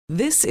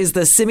This is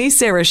the Simi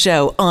Sara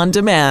Show on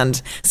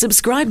demand.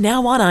 Subscribe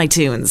now on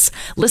iTunes.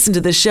 Listen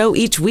to the show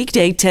each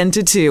weekday 10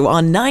 to 2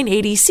 on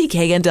 980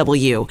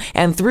 CKNW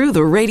and through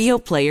the Radio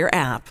Player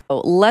app.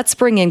 Let's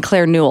bring in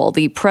Claire Newell,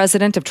 the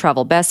president of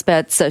Travel Best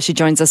Bets. She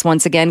joins us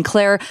once again.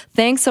 Claire,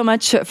 thanks so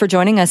much for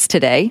joining us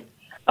today.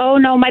 Oh,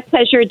 no, my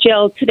pleasure,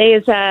 Jill. Today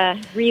is a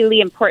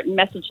really important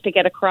message to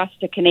get across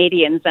to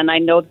Canadians, and I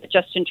know that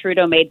Justin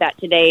Trudeau made that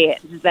today,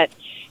 that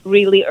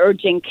really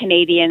urging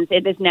Canadians,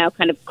 it is now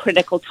kind of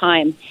critical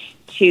time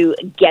to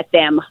get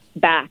them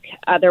back.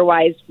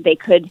 Otherwise, they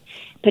could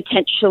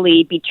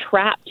potentially be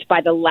trapped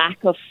by the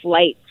lack of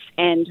flights.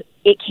 And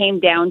it came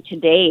down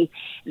today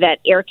that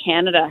Air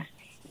Canada,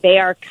 they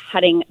are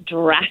cutting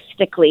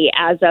drastically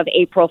as of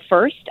April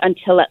 1st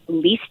until at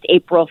least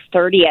April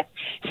 30th.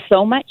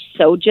 So much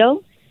so,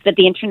 Jill, that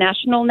the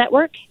international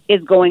network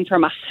is going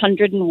from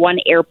 101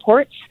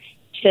 airports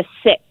to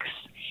 6.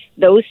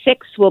 Those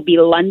 6 will be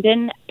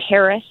London,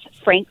 Paris,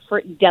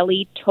 Frankfurt,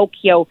 Delhi,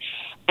 Tokyo,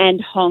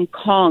 and Hong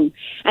Kong.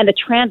 And the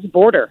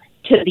transborder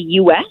to the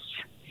U.S.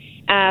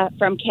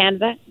 From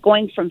Canada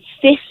going from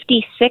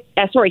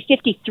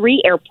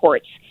 53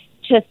 airports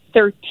to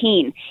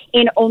 13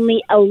 in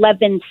only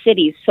 11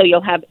 cities. So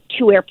you'll have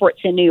 2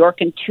 airports in New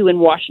York and 2 in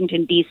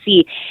Washington,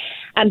 D.C.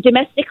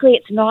 Domestically,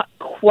 it's not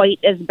quite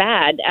as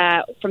bad,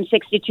 from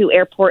 62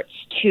 airports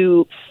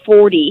to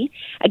 40.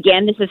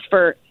 Again, this is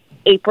for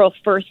April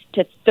 1st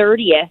to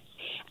 30th.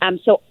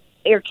 So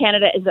Air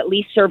Canada is at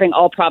least serving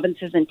all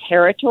provinces and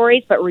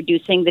territories, but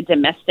reducing the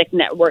domestic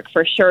network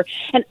for sure.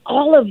 And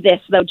all of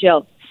this, though,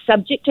 Jill,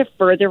 subject to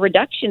further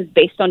reductions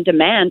based on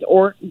demand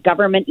or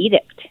government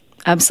edict.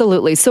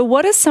 Absolutely. So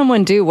what does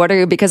someone do?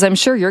 Because I'm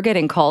sure you're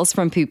getting calls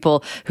from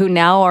people who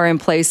now are in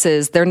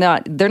places they're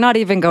not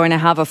even going to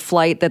have a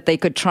flight that they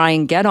could try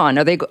and get on.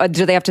 Do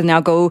they have to now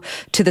go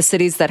to the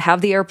cities that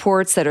have the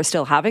airports that are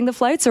still having the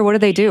flights, or what do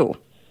they do?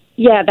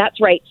 Yeah, that's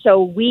right.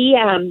 So we,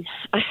 I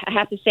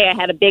have to say, I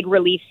had a big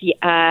relief.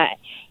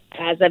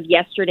 As of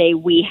yesterday,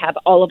 we have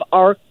all of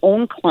our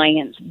own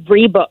clients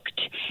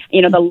rebooked.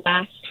 The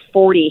last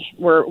 40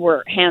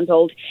 were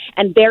handled,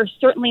 and they're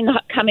certainly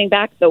not coming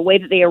back the way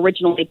that they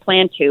originally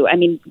planned to. I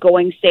mean,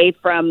 going, say,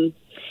 from,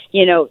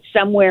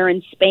 somewhere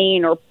in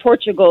Spain or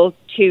Portugal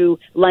to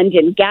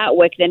London,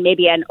 Gatwick, then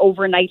maybe an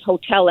overnight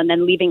hotel, and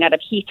then leaving out of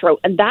Heathrow.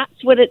 And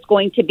that's what it's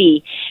going to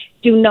be.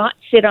 Do not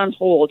sit on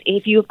hold.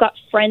 If you've got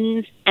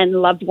friends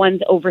and loved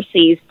ones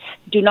overseas,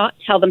 do not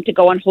tell them to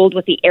go on hold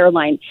with the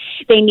airline.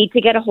 They need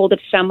to get a hold of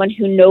someone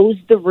who knows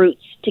the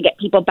routes to get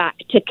people back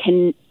to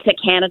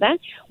Canada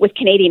with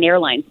Canadian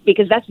Airlines,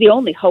 because that's the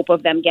only hope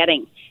of them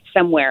getting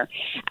somewhere.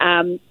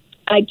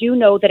 I do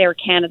know that Air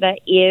Canada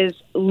is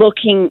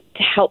looking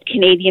to help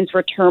Canadians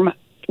return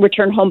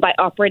home by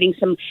operating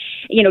some,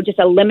 just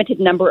a limited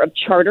number of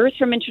charters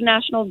from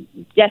international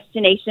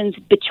destinations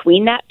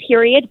between that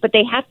period. But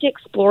they have to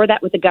explore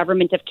that with the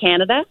Government of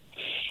Canada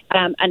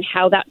and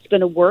how that's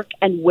going to work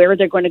and where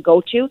they're going to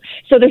go to.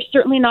 So they're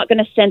certainly not going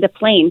to send a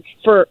plane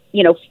for,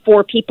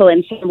 4 people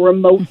in some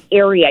remote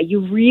area. You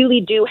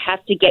really do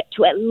have to get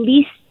to at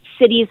least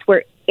cities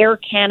where Air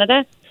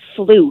Canada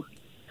flew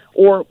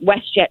or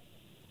WestJet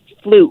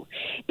flew.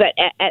 But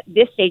at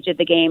this stage of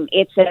the game,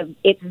 it's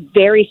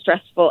very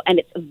stressful and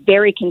it's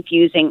very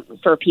confusing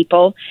for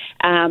people.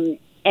 And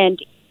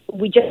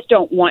we just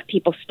don't want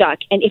people stuck.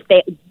 And if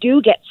they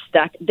do get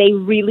stuck, they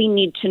really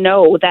need to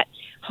know that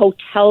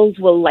hotels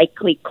will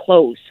likely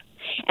close.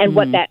 And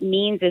what that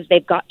means is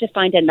they've got to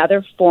find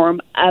another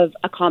form of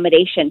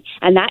accommodation.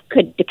 And that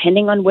could,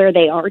 depending on where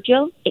they are,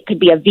 Jill, it could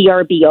be a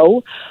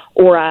VRBO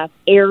or a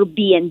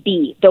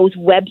Airbnb. Those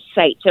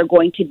websites are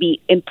going to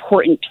be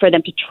important for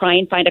them to try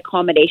and find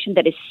accommodation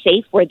that is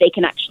safe where they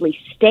can actually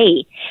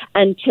stay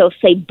until,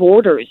 say,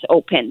 borders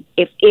open.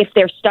 If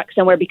they're stuck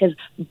somewhere because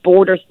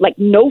borders, like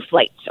no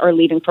flights are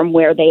leaving from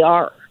where they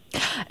are.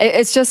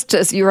 It's just,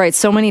 you're right,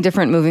 so many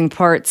different moving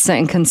parts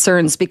and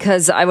concerns,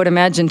 because I would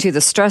imagine, too,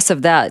 the stress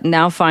of that,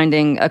 now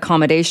finding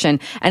accommodation.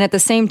 And at the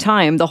same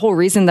time, the whole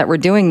reason that we're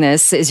doing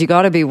this is you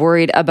got to be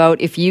worried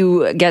about if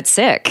you get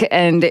sick.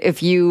 And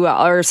if you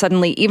are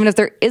suddenly, even if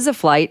there is a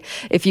flight,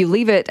 if you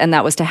leave it and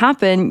that was to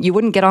happen, you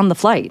wouldn't get on the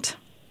flight.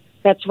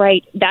 That's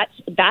right. That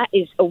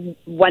is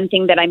one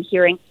thing that I'm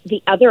hearing.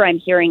 The other I'm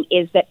hearing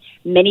is that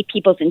many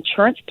people's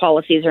insurance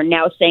policies are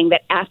now saying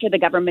that after the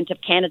Government of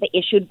Canada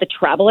issued the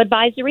travel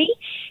advisory,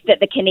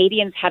 that the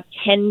Canadians have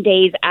 10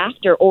 days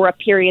after, or a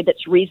period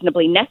that's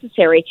reasonably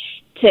necessary,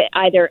 to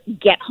either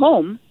get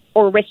home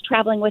or risk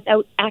traveling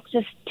without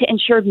access to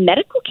insured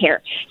medical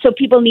care. So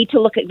people need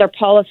to look at their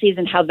policies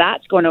and how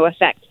that's going to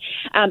affect.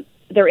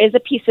 There is a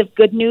piece of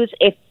good news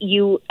if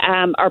you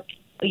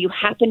you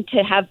happen to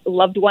have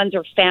loved ones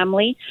or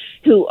family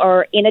who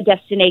are in a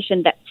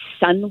destination that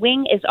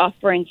Sunwing is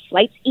offering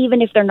flights,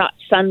 even if they're not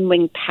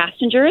Sunwing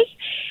passengers.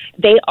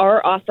 They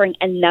are offering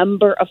a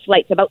number of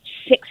flights, about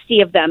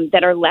 60 of them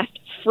that are left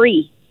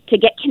free to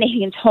get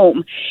Canadians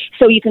home.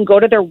 So you can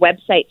go to their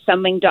website,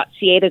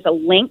 sunwing.ca. There's a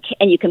link,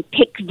 and you can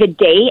pick the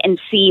day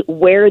and see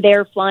where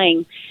they're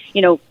flying,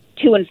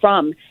 to and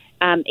from.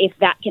 if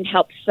that can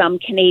help some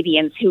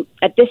Canadians who,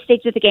 at this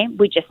stage of the game,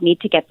 we just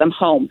need to get them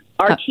home.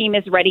 Our team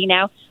is ready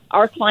now.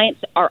 Our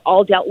clients are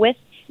all dealt with.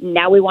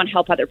 Now we want to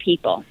help other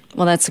people.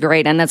 Well, that's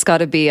great. And that's got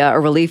to be a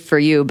relief for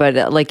you.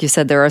 But like you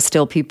said, there are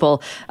still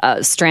people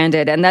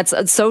stranded. And that's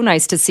so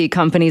nice to see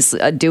companies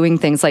doing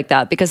things like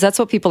that, because that's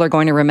what people are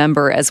going to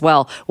remember as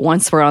well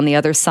once we're on the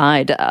other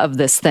side of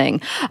this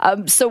thing.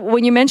 So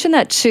when you mentioned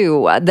that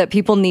too, that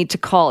people need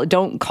to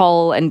don't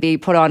call and be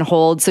put on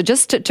hold. So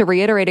just to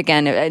reiterate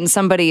again, and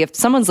if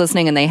someone's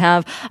listening and they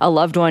have a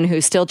loved one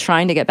who's still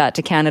trying to get back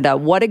to Canada,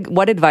 what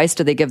advice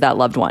do they give that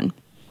loved one?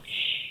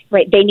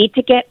 Right. They need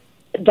to get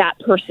that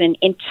person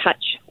in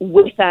touch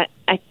with an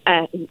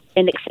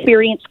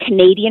experienced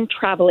Canadian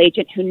travel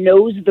agent who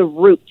knows the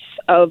routes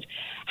of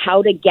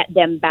how to get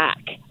them back,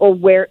 or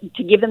where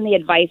to give them the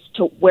advice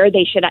to where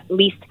they should at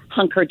least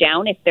hunker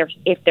down if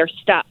they're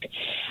stuck.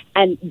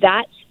 And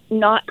that's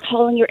not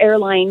calling your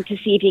airline to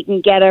see if you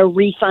can get a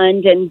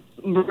refund and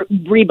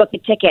rebook a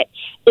ticket.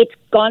 It's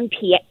gone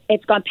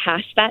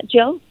past that,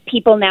 Jill.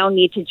 People now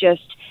need to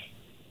just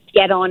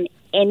get on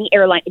any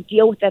airline,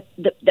 deal with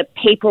the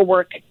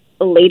paperwork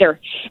later,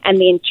 and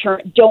the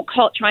insurance.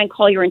 Try and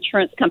call your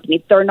insurance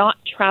company. They're not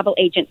travel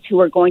agents who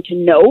are going to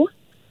know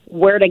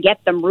where to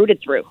get them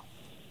routed through.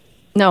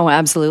 No,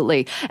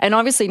 absolutely. And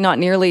obviously not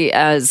nearly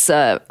as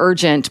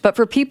urgent, but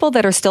for people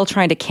that are still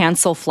trying to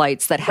cancel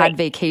flights that had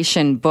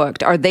vacation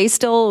booked, are they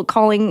still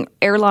calling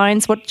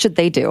airlines? What should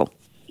they do?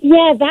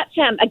 Yeah, that's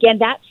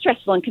that's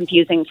stressful and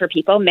confusing for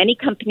people. Many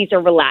companies are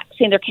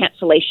relaxing their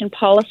cancellation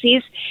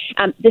policies.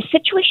 The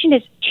situation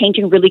is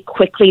changing really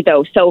quickly,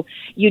 though, so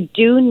you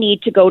do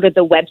need to go to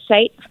the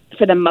website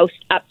for the most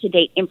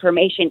up-to-date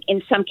information.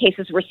 In some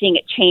cases, we're seeing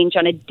it change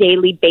on a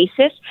daily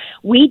basis.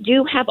 We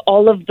do have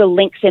all of the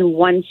links in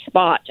one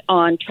spot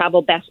on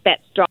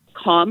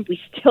travelbestbets.com. We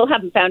still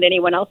haven't found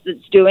anyone else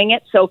that's doing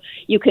it, so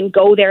you can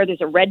go there.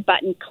 There's a red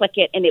button, click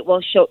it, and it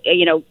will show,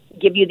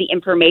 give you the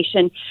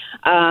information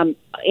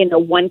in a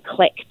one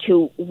click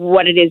to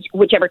what it is,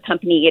 whichever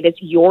company it is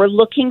you're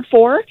looking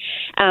for.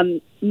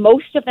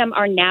 Most of them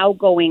are now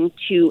going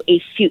to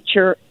a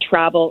future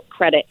travel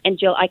credit. And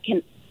Jill, I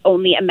can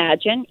only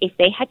imagine if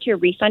they had to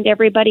refund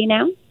everybody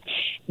now,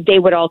 they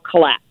would all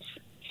collapse.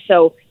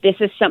 So this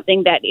is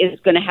something that is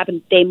going to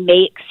happen. They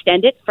may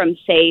extend it from,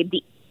 say,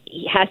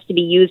 it has to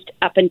be used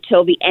up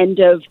until the end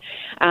of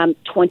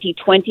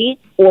 2020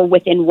 or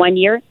within 1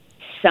 year.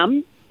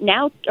 Some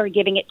now are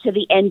giving it to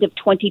the end of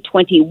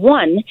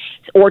 2021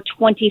 or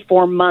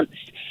 24 months.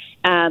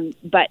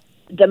 But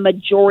the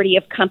majority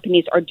of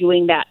companies are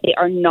doing that. They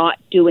are not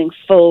doing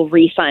full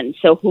refunds.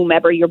 So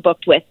whomever you're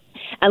booked with,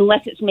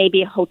 unless it's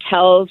maybe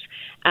hotels,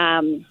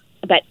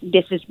 but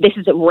this is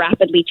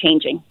rapidly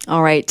changing.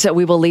 All right.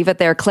 We will leave it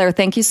there. Claire,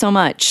 thank you so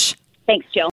much. Thanks, Jill.